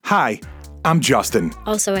Hi, I'm Justin.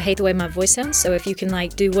 Also, I hate the way my voice sounds, so if you can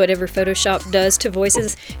do whatever Photoshop does to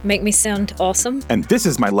voices, make me sound awesome. And this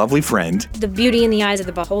is my lovely friend, The beauty in the eyes of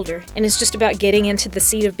the beholder, and it's just about getting into the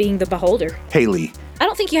seat of being the beholder. Haley. I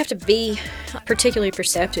don't think you have to be particularly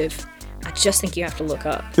perceptive. I just think you have to look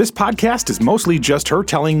up. This podcast is mostly just her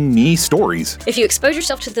telling me stories. If you expose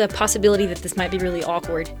yourself to the possibility that this might be really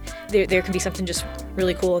awkward, there can be something just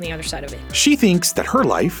really cool on the other side of it. She thinks that her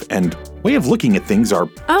life and way of looking at things are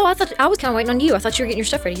Oh, I was kind of waiting on you. I thought you were getting your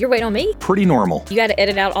stuff ready. You're waiting on me? pretty normal. You got to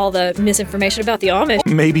edit out all the misinformation about the Amish.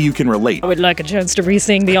 Maybe you can relate. I would like a chance to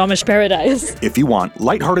re-sing the Amish Paradise. If you want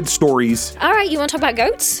lighthearted stories All right, you want to talk about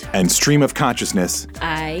goats? and stream of consciousness,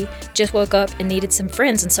 I just woke up and needed some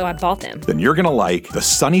friends, and so I bought them. then you're going to like the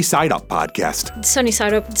Sunny Side Up podcast. Sunny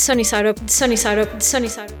side up, sunny side up, sunny side up, sunny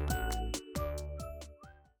side up.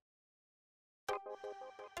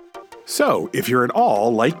 So, if you're at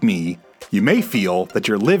all like me, you may feel that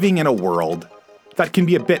you're living in a world that can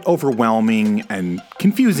be a bit overwhelming and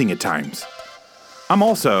confusing at times. I'm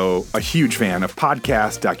also a huge fan of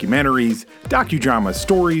podcasts, documentaries, docudramas,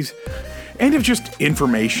 stories, and of just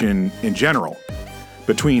information in general.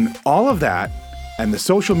 Between all of that and the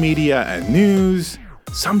social media and news,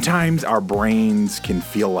 sometimes our brains can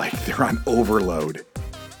feel like they're on overload.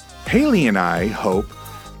 Haley and I hope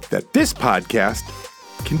that this podcast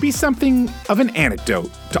can be something of an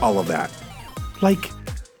antidote to all of that. Like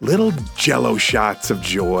little jello shots of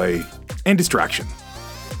joy and distraction.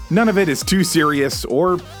 None of it is too serious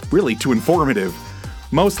or really too informative.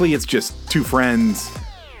 Mostly it's just two friends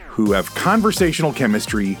who have conversational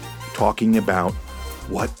chemistry talking about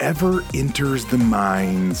whatever enters the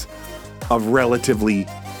minds of relatively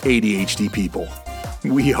ADHD people.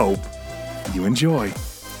 We hope you enjoy.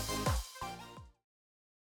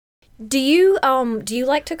 Do you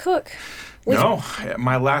like to cook? No,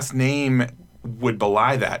 my last name would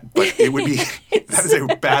belie that, but it would be, that is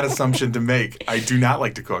a bad assumption to make. I do not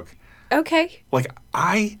like to cook. Okay.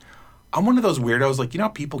 I'm one of those weirdos, how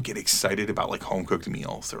people get excited about home-cooked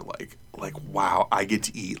meals. They're like, wow, I get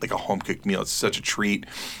to eat a home-cooked meal. It's such a treat.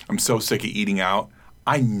 I'm so sick of eating out.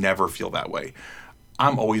 I never feel that way.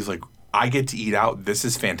 I'm always like, I get to eat out. This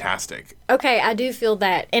is fantastic. Okay, I do feel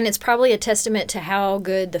that. And it's probably a testament to how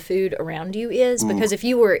good the food around you is. Because if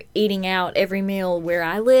you were eating out every meal where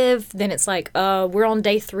I live, then it's like, we're on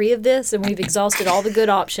day 3 of this and we've exhausted all the good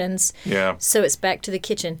options. Yeah. So it's back to the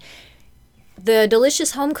kitchen. The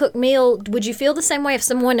delicious home-cooked meal, would you feel the same way if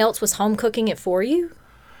someone else was home cooking it for you?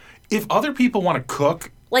 If other people want to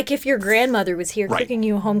cook... Like if your grandmother was here cooking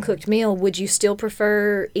you a home-cooked meal, would you still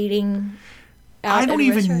prefer eating out at a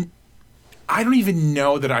restaurant? I don't even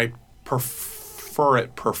know that I prefer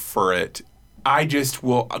it. I just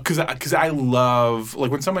will, because I love,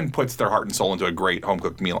 when someone puts their heart and soul into a great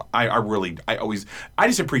home-cooked meal, I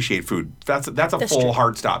just appreciate food. That's full true.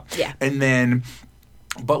 Hard stop. Yeah. And then,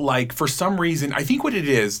 but for some reason, I think what it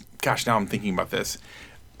is, gosh, now I'm thinking about this,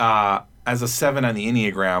 as a 7 on the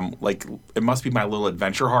Enneagram, it must be my little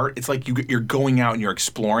adventure heart. It's like you're going out and you're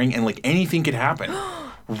exploring, and anything could happen.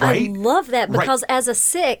 Right? I love that because as a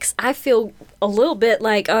 6, I feel a little bit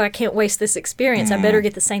like, I can't waste this experience. I better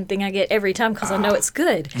get the same thing I get every time because I know it's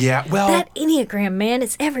good. Yeah, well... That Enneagram, man,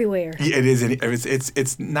 it's everywhere. Yeah, it is.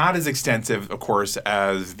 It's not as extensive, of course,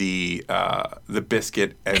 as the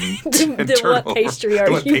biscuit and turtle. What pastry are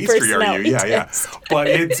what you? Pastry are you? Yeah. Test. But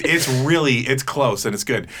it's close and it's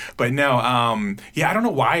good. But no, I don't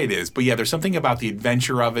know why it is, but yeah, there's something about the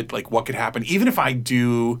adventure of it, what could happen. Even if I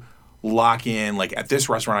do lock in, at this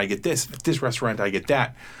restaurant I get this, at this restaurant I get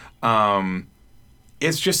that.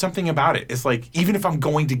 It's just something about it. It's even if I'm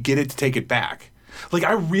going to get it to take it back.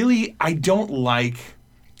 I don't like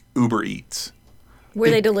Uber Eats. Where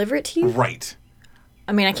they deliver it to you? Right.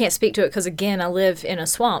 I mean, I can't speak to it because, again, I live in a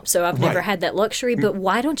swamp, so I've never had that luxury. But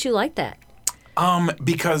why don't you like that?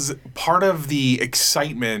 Because part of the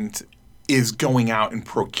excitement is going out and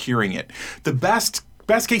procuring it. The best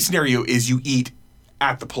case scenario is you eat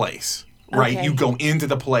at the place, right? Okay. You go into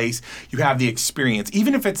the place, you have the experience.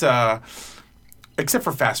 Even if it's except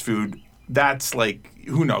for fast food, that's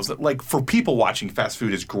who knows? For people watching, fast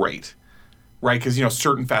food is great, right? Because,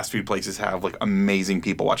 certain fast food places have amazing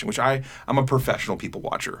people watching, which I'm a professional people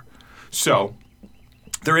watcher. So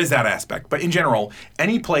there is that aspect. But in general,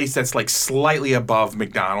 any place that's slightly above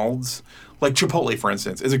McDonald's, Chipotle, for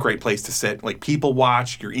instance, is a great place to sit. People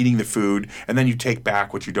watch, you're eating the food, and then you take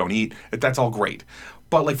back what you don't eat. That's all great.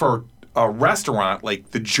 But for a restaurant,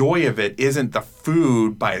 the joy of it isn't the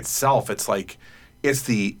food by itself. It's it's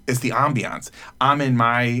the ambiance. I'm in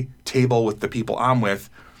my table with the people I'm with,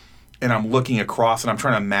 and I'm looking across and I'm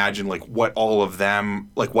trying to imagine like what all of them,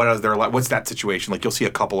 like what is their life, what's that situation? Like you'll see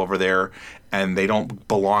a couple over there and they don't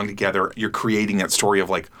belong together. You're creating that story of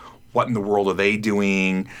like, what in the world are they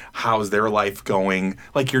doing? How's their life going?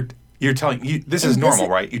 Like you're telling you this is normal,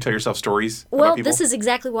 right? You tell yourself stories about people? This is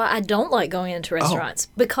exactly why I don't like going into restaurants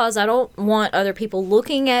because I don't want other people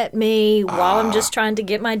looking at me while I'm just trying to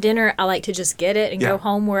get my dinner. I like to just get it and go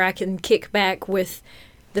home where I can kick back with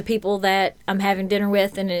the people that I'm having dinner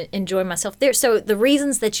with and enjoy myself there. So the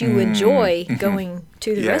reasons that you enjoy going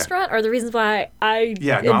to the restaurant are the reasons why I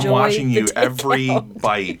enjoy I'm watching you the every takeout.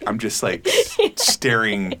 bite. I'm just like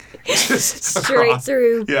staring just Straight across.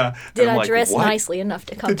 through. Yeah. Did I'm I like, dress what? nicely enough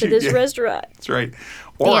to come Did to you? this restaurant? That's right.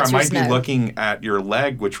 Or I answer might is be no. looking at your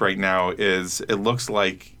leg, which right now it looks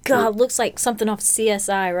like God, looks like something off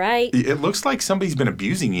CSI, right? it looks like somebody's been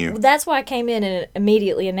abusing you. That's why I came in and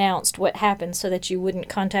immediately announced what happened so that you wouldn't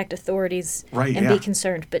contact authorities and be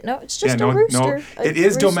concerned. But no, it's just a rooster. It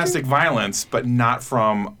is domestic violence, but not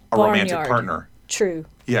from a romantic Barnyard. partner. True.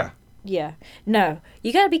 Yeah. Yeah. No,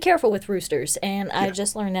 you got to be careful with roosters, and I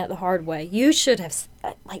just learned that the hard way. You should have,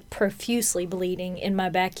 like, profusely bleeding in my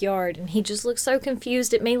backyard, and he just looked so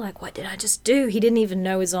confused at me, like, what did I just do? He didn't even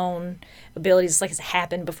know his own abilities. It's like it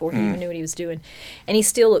happened before he even knew what he was doing. And he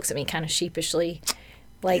still looks at me kind of sheepishly,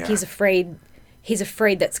 like he's afraid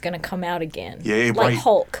that's going to come out again. Yeah, like right.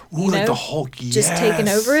 Hulk. Ooh, like the Hulk, Just taking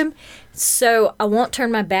over him. So I won't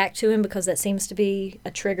turn my back to him because that seems to be a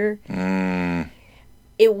trigger.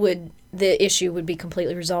 The issue would be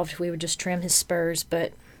completely resolved if we would just trim his spurs,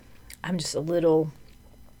 but I'm just a little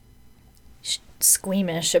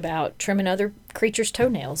squeamish about trimming other creatures'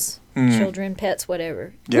 toenails. Children, pets,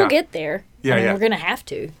 whatever. Yeah. We'll get there. Yeah, I mean, yeah. we're going to have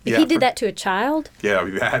to. If Yeah, he did that to a child, Yeah,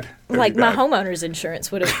 it'd be bad. It'd like be my bad. homeowner's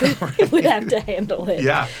insurance would have to handle it.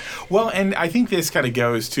 Yeah. Well, and I think this kind of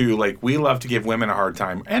goes to, like, we love to give women a hard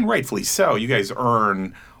time, and rightfully so. You guys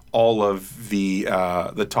earn all of the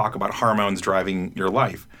talk about hormones driving your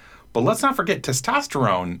life. But let's not forget,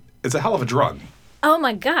 testosterone is a hell of a drug. Oh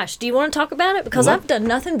my gosh, do you want to talk about it? Because I've done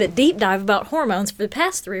nothing but deep dive about hormones for the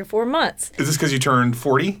past 3 or 4 months. Is this because you turned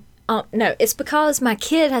 40? No, it's because my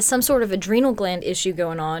kid has some sort of adrenal gland issue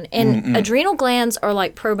going on. And adrenal glands are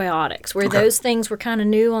like probiotics, where those things were kind of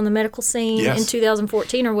new on the medical scene in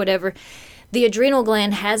 2014 or whatever. The adrenal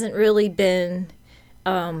gland hasn't really been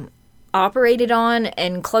operated on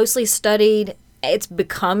and closely studied. It's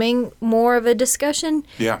becoming more of a discussion,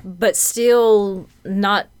 but still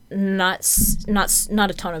not a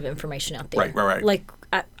ton of information out there. Right. Like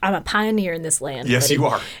I'm a pioneer in this land. Yes, buddy. you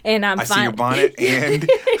are. And I see your bonnet and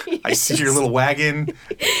I see your little wagon.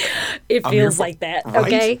 It feels like that,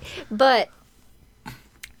 okay? But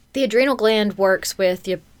the adrenal gland works with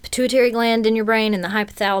your pituitary gland in your brain and the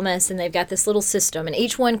hypothalamus, and they've got this little system, and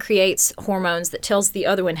each one creates hormones that tells the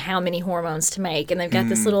other one how many hormones to make, and they've got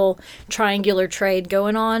this little triangular trade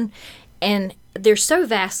going on, and they're so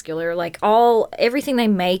vascular, like everything they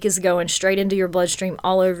make is going straight into your bloodstream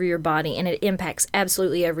all over your body, and it impacts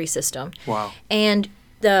absolutely every system. Wow. And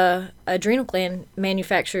the adrenal gland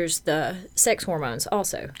manufactures the sex hormones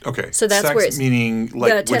also. Okay. So that's Sex where it's meaning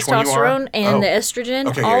like the which one you are? testosterone and the estrogen,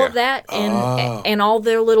 Okay, all yeah, of that, and all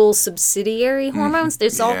their little subsidiary hormones.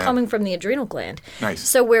 It's all coming from the adrenal gland. Nice.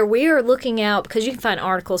 So where we are looking out, because you can find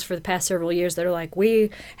articles for the past several years that are like,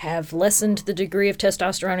 we have lessened the degree of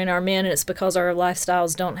testosterone in our men, and it's because our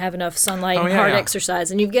lifestyles don't have enough sunlight and hard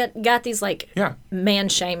exercise. And you've got these like man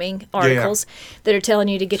shaming articles that are telling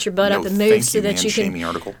you to get your butt up and move so that you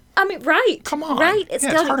can. Article. I mean, right. Come on. Right. It's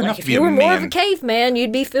it's telling hard you, enough like, to be if you a were more of man. a caveman,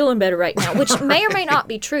 you'd be feeling better right now, which may or may not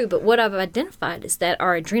be true. But what I've identified is that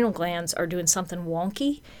our adrenal glands are doing something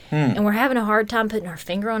wonky, and we're having a hard time putting our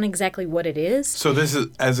finger on exactly what it is. So this is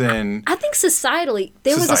as in I think societally,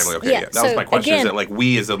 there was okay, that was my question. Again, is that like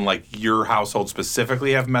we, as in like your household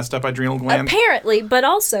specifically, have messed up adrenal glands? apparently, but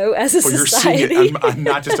also as a Or you're society. seeing it on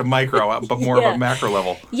not just a micro, but more of a macro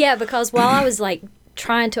level. Yeah, because while I was like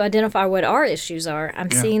trying to identify what our issues are, I'm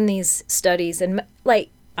seeing these studies, and like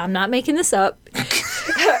I'm not making this up.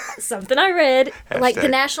 Something I read, like the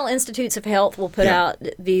National Institutes of Health will put out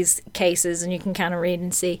these cases, and you can kind of read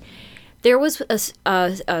and see. There was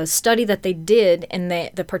a study that they did, and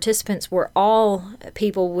the participants were all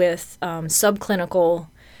people with subclinical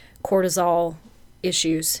cortisol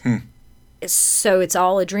issues. So it's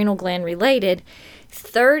all adrenal gland related.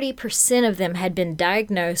 30% of them had been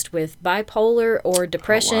diagnosed with bipolar or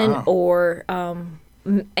depression or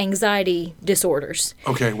anxiety disorders.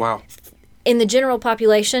 Okay, wow. In the general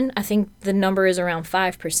population, I think the number is around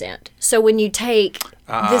 5%. So when you take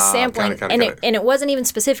this sampling, got it. and it wasn't even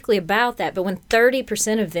specifically about that, but when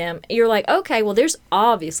 30% of them, you're like, okay, well, there's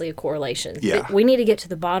obviously a correlation. Yeah. We need to get to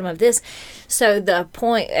the bottom of this. So the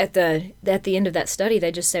point at the end of that study,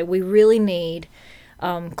 they just say we really need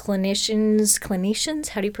clinicians,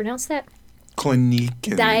 how do you pronounce that?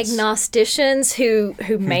 Clinicians. Diagnosticians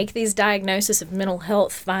who make these diagnoses of mental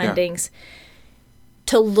health findings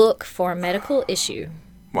to look for a medical issue.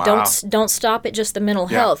 Wow. Don't stop at just the mental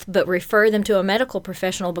health, but refer them to a medical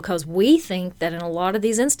professional, because we think that in a lot of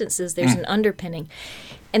these instances there's an underpinning.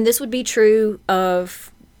 And this would be true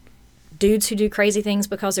of dudes who do crazy things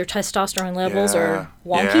because their testosterone levels are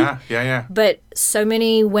wonky. Yeah. But so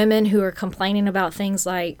many women who are complaining about things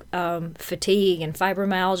like fatigue and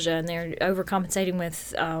fibromyalgia, and they're overcompensating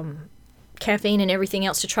with caffeine and everything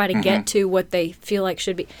else to try to get to what they feel like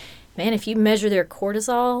should be. Man, if you measure their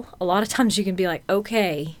cortisol, a lot of times you can be like,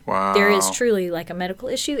 okay, there is truly like a medical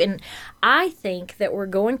issue. And I think that we're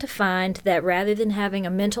going to find that rather than having a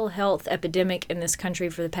mental health epidemic in this country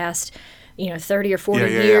for the past 30 or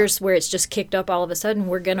 40 years where it's just kicked up all of a sudden,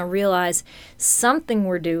 we're going to realize something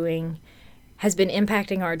we're doing has been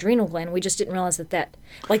impacting our adrenal gland. We just didn't realize that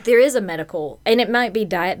like there is a medical, and it might be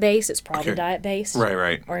diet-based. It's probably diet-based.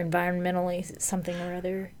 Right. Or environmentally something or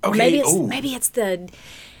other. Okay. Or maybe it's the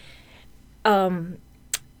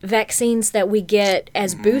vaccines that we get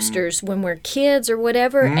as boosters when we're kids or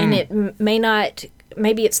whatever, and it may not.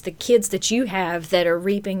 Maybe it's the kids that you have that are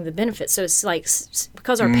reaping the benefits. So it's like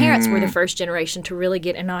because our parents were the first generation to really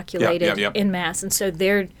get inoculated en masse, and so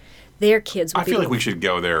their kids. I feel like we should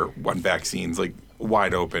go there on vaccines, like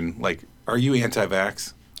wide open. Like, are you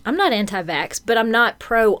anti-vax? I'm not anti-vax, but I'm not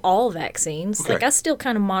pro all vaccines. Okay. Like, I still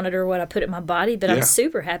kind of monitor what I put in my body, but I'm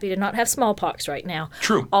super happy to not have smallpox right now.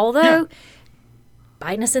 True. Although,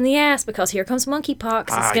 biting us in the ass, because here comes monkeypox.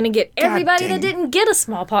 It's going to get everybody that didn't get a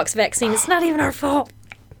smallpox vaccine. It's not even our fault.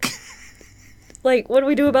 Like, what do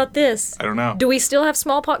we do about this? I don't know. Do we still have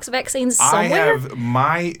smallpox vaccines somewhere?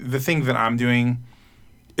 The thing that I'm doing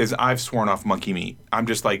is I've sworn off monkey meat. I'm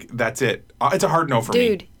just like, that's it. It's a hard no for me.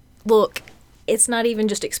 Dude, look. It's not even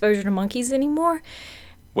just exposure to monkeys anymore.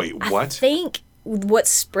 Wait, what? I think what's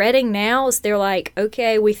spreading now is they're like,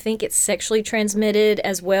 okay, we think it's sexually transmitted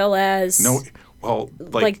as well as... No, well,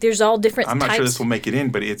 like there's all different types. I'm not sure this will make it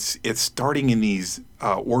in, but it's starting in these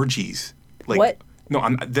orgies. Like, what? No,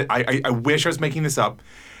 I wish I was making this up,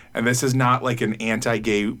 and this is not like an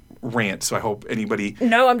anti-gay rant, so I hope anybody...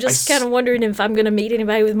 No, I'm just kind of wondering if I'm going to meet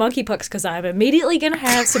anybody with monkeypox, because I'm immediately going to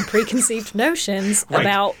have some preconceived notions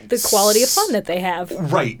about the quality of fun that they have.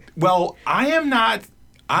 Right. Well, I'm not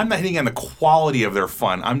hitting on the quality of their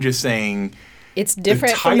fun. I'm just saying... It's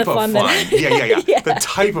different from the fun that... Yeah. The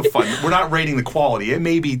type of fun. We're not rating the quality. It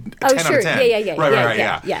may be a 10 out of 10. Yeah. Right.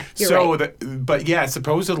 Yeah, you're right. But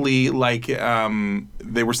supposedly, like,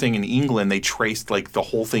 they were saying in England, they traced, like, the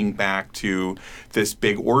whole thing back to this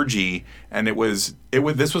big orgy, and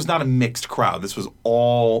this was not a mixed crowd. This was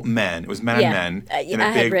all men. It was men and men.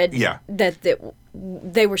 I had read that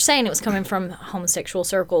they were saying it was coming from homosexual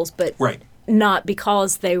circles, but... Right. Not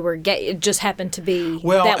because they were gay. It just happened to be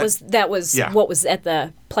that was what was at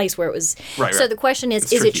the place where it was. Right. So the question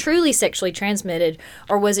is it truly sexually transmitted,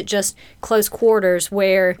 or was it just close quarters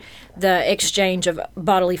where the exchange of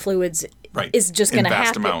bodily fluids is just going to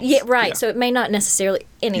happen? Amounts. Yeah, right. Yeah. So it may not necessarily.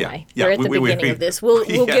 Anyway, Yeah. we're at the beginning of this.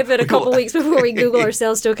 We'll give it a couple weeks before we Google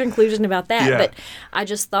ourselves to a conclusion about that. Yeah. But I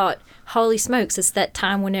just thought, holy smokes, it's that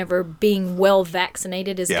time whenever being well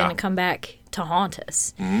vaccinated is going to come back to haunt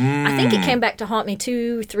us. I think it came back to haunt me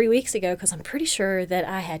 2-3 weeks ago, because I'm pretty sure that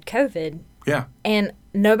I had COVID. Yeah. And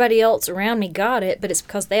nobody else around me got it, but it's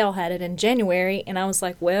because they all had it in January. And I was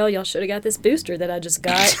like, well, y'all should have got this booster that I just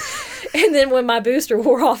got. And then when my booster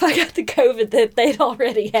wore off, I got the COVID that they'd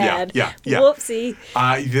already had. Yeah. Whoopsie.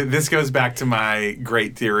 This goes back to my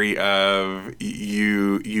great theory of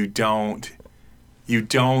you don't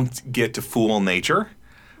get to fool nature.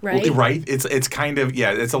 Right. Right. It's kind of,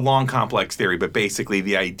 it's a long, complex theory, but basically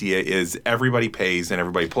the idea is everybody pays and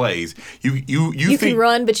everybody plays. You can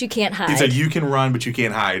run, but you can't hide. It's you can run, but you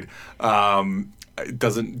can't hide. It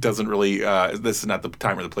doesn't really. This is not the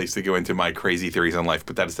time or the place to go into my crazy theories on life,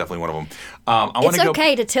 but that is definitely one of them. It's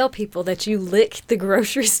okay to tell people that you lick the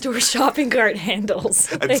grocery store shopping cart handles.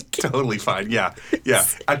 That's totally fine. Yeah.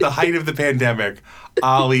 At the height of the pandemic,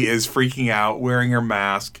 Ollie is freaking out, wearing her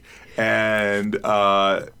mask, and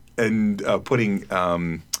putting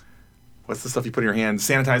what's the stuff you put in your hands?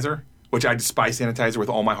 Sanitizer. Which I despise sanitizer with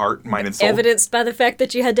all my heart, mind, and soul. Evidenced by the fact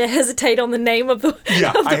that you had to hesitate on the name of the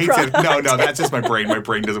I hate sanitizer. No, that's just my brain. My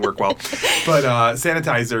brain doesn't work well. But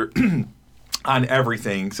sanitizer, on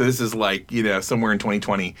everything. So this is like, somewhere in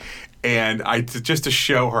 2020. And just to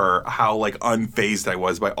show her how like unfazed I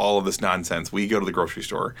was by all of this nonsense, we go to the grocery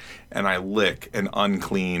store and I lick an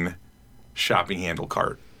unclean shopping handle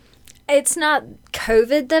cart. It's not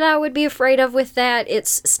COVID that I would be afraid of with that.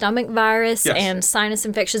 It's stomach virus and sinus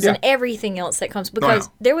infections and everything else that comes. Because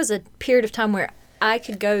there was a period of time where I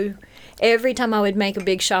could go, every time I would make a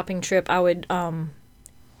big shopping trip, I would, there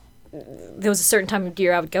was a certain time of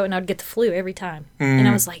year I would go and I would get the flu every time. And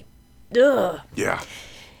I was like, ugh. Yeah.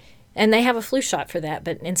 And they have a flu shot for that.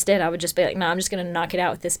 But instead I would just be like, no, I'm just going to knock it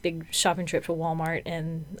out with this big shopping trip to Walmart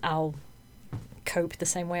and I'll cope the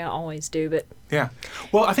same way I always do. But yeah,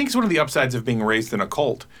 well, I think it's one of the upsides of being raised in a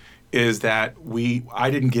cult is that I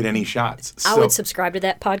didn't get any shots. I would subscribe to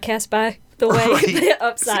that podcast, by the way. Right. The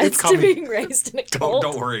upsides to being raised in a cult.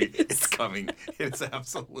 Don't worry, it's coming. It's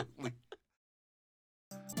absolutely.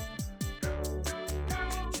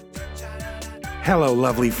 Hello,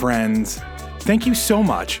 lovely friends. Thank you so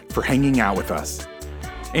much for hanging out with us.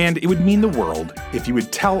 And it would mean the world if you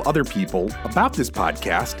would tell other people about this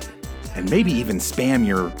podcast and maybe even spam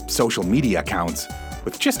your social media accounts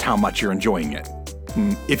with just how much you're enjoying it.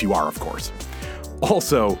 If you are, of course.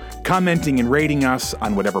 Also, commenting and rating us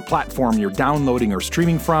on whatever platform you're downloading or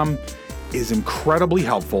streaming from is incredibly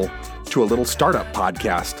helpful to a little startup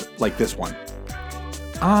podcast like this one.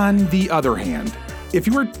 On the other hand, if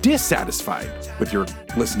you are dissatisfied with your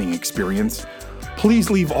listening experience, please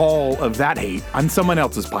leave all of that hate on someone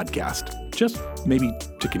else's podcast. Just maybe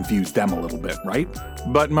to confuse them a little bit, right?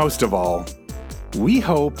 But most of all, we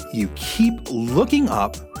hope you keep looking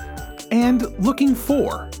up and looking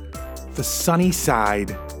for the sunny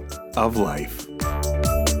side of life.